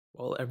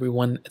Well,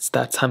 everyone, it's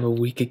that time of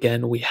week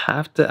again. We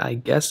have to, I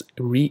guess,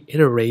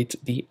 reiterate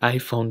the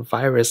iPhone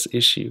virus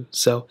issue.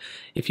 So,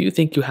 if you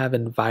think you have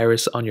a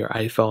virus on your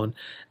iPhone,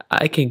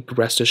 I can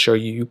rest assure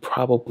you, you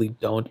probably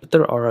don't, but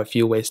there are a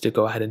few ways to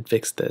go ahead and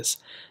fix this.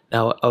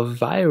 Now, a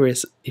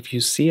virus, if you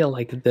see it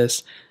like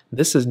this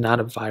is not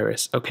a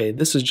virus. Okay,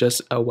 this is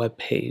just a web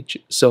page.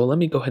 So let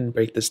me go ahead and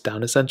break this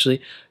down.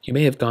 Essentially, you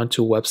may have gone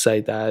to a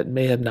website that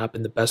may have not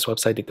been the best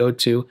website to go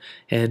to,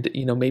 and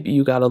maybe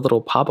you got a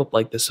little pop-up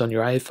like this on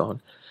your iPhone.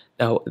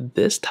 Now,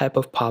 this type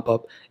of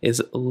pop-up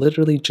is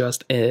literally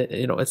just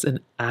it's an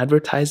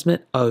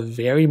advertisement, a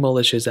very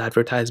malicious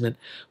advertisement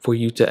for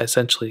you to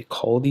essentially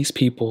call these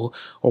people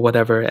or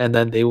whatever, and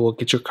then they will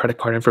get your credit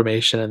card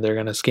information and they're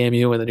gonna scam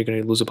you, and then you're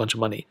gonna lose a bunch of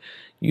money.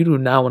 You do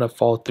not want to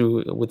fall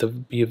through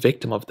be a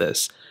victim of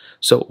this.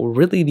 So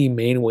really the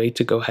main way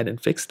to go ahead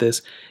and fix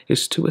this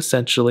is to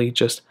essentially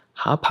just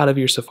hop out of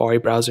your Safari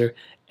browser,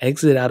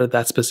 exit out of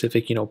that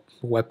specific,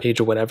 web page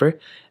or whatever,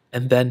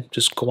 and then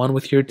just go on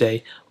with your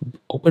day,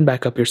 open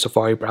back up your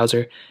Safari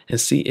browser and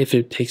see if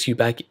it takes you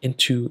back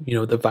into,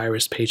 the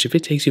virus page. If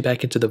it takes you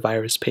back into the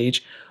virus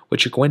page,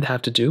 what you're going to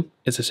have to do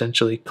is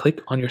essentially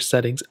click on your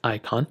settings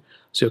icon.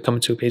 So you'll come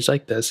into a page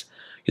like this.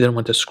 You then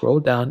want to scroll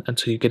down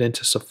until you get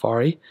into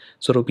Safari.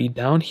 So it'll be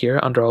down here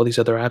under all these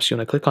other apps. You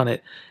want to click on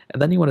it, and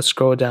then you want to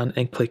scroll down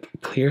and click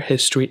Clear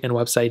History and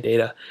Website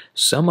Data.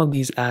 Some of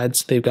these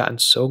ads, they've gotten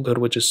so good,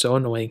 which is so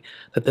annoying,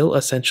 that they'll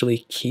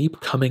essentially keep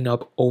coming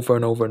up over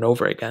and over and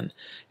over again.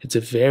 It's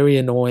very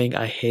annoying.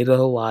 I hate it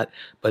a lot,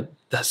 but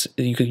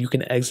you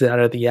can exit out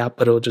of the app,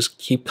 but it'll just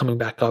keep coming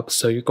back up.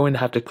 So you're going to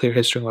have to clear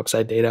history and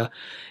website data.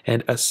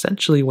 And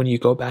essentially, when you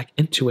go back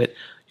into it,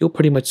 you'll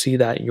pretty much see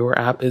that your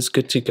app is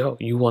good to go.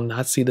 You will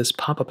not see this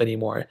pop up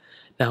anymore.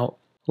 Now,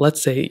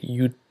 let's say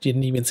you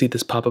didn't even see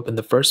this pop up in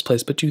the first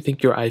place, but you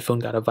think your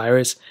iPhone got a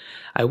virus.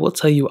 I will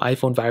tell you,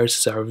 iPhone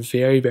viruses are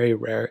very, very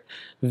rare.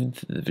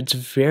 It's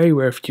very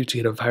rare for you to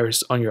get a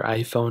virus on your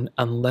iPhone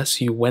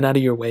unless you went out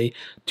of your way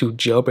to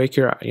jailbreak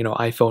your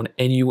iPhone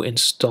and you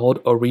installed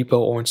a repo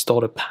or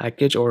installed a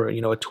package or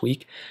a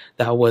tweak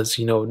that was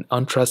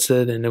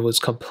untrusted, and it was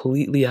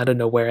completely out of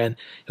nowhere, and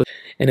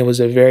it was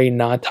a very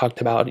not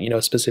talked about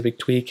specific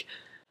tweak,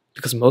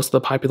 because most of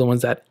the popular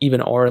ones that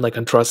even are like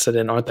untrusted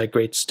and aren't that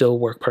great still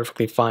work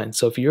perfectly fine.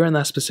 So if you're in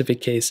that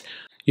specific case,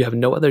 you have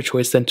no other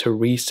choice than to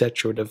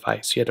reset your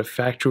device. You had to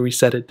factory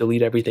reset it,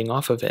 delete everything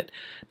off of it.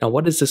 Now,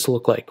 what does this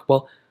look like?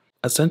 Well,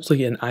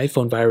 essentially an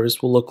iPhone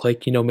virus will look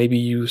like, maybe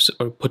you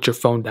or put your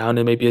phone down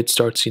and maybe it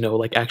starts,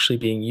 like actually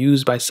being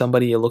used by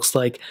somebody. It looks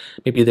like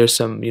maybe there's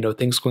some,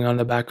 things going on in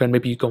the background.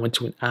 Maybe you go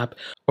into an app,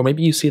 or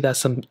maybe you see that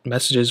some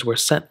messages were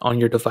sent on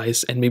your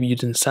device and maybe you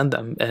didn't send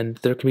them. And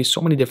there can be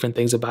so many different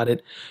things about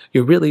it.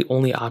 Your really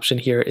only option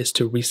here is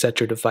to reset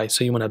your device.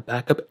 So you want to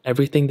back up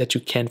everything that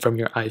you can from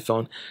your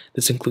iPhone.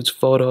 This includes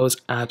photos,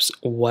 apps,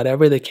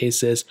 whatever the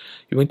case is.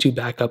 You're going to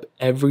back up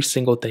every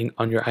single thing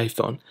on your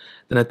iPhone.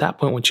 Then at that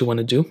point, what you want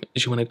to do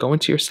is you want to go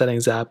into your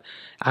settings app.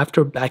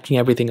 After backing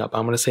everything up,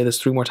 I'm going to say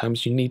this 3 more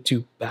times, you need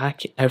to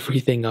back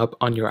everything up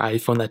on your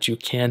iPhone that you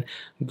can.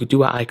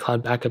 Do an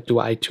iCloud backup, do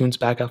an iTunes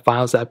backup,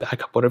 Files app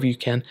backup, whatever you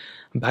can.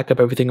 Back up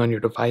everything on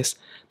your device.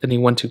 Then you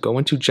want to go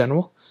into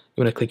General.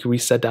 You want to click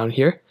Reset down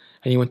here.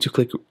 And you want to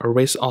click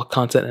Erase All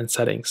Content and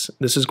Settings.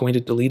 This is going to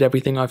delete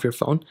everything off your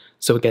phone.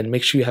 So again,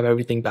 make sure you have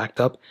everything backed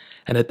up.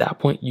 And at that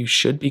point, you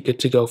should be good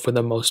to go for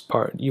the most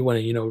part. You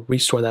want to,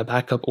 restore that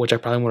backup, which I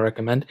probably would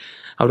recommend.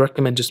 I would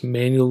recommend just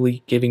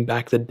manually giving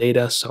back the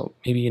data. So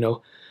maybe,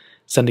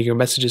 sending your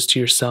messages to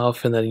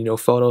yourself, and then,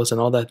 photos and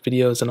all that,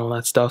 videos and all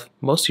that stuff.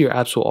 Most of your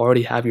apps will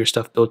already have your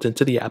stuff built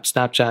into the app,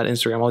 Snapchat,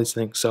 Instagram, all these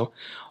things. So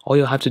all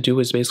you'll have to do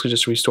is basically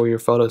just restore your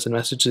photos and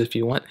messages if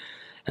you want.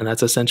 And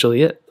that's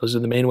essentially it. Those are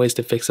the main ways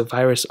to fix a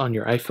virus on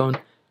your iPhone.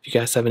 If you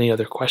guys have any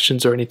other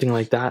questions or anything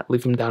like that,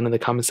 leave them down in the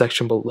comment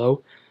section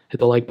below. Hit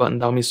the like button,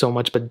 that would mean so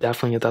much, but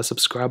definitely hit that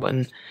subscribe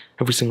button.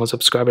 Every single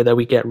subscriber that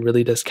we get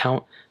really does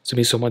count. So it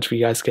means so much for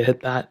you guys to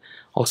hit that.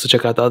 Also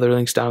check out the other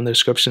links down in the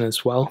description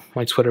as well.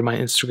 My Twitter, my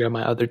Instagram,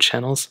 my other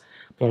channels.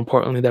 More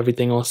importantly,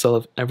 everything else, I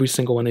love every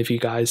single one of you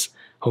guys.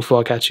 Hopefully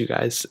I'll catch you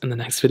guys in the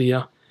next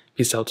video.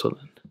 Peace out till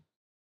then.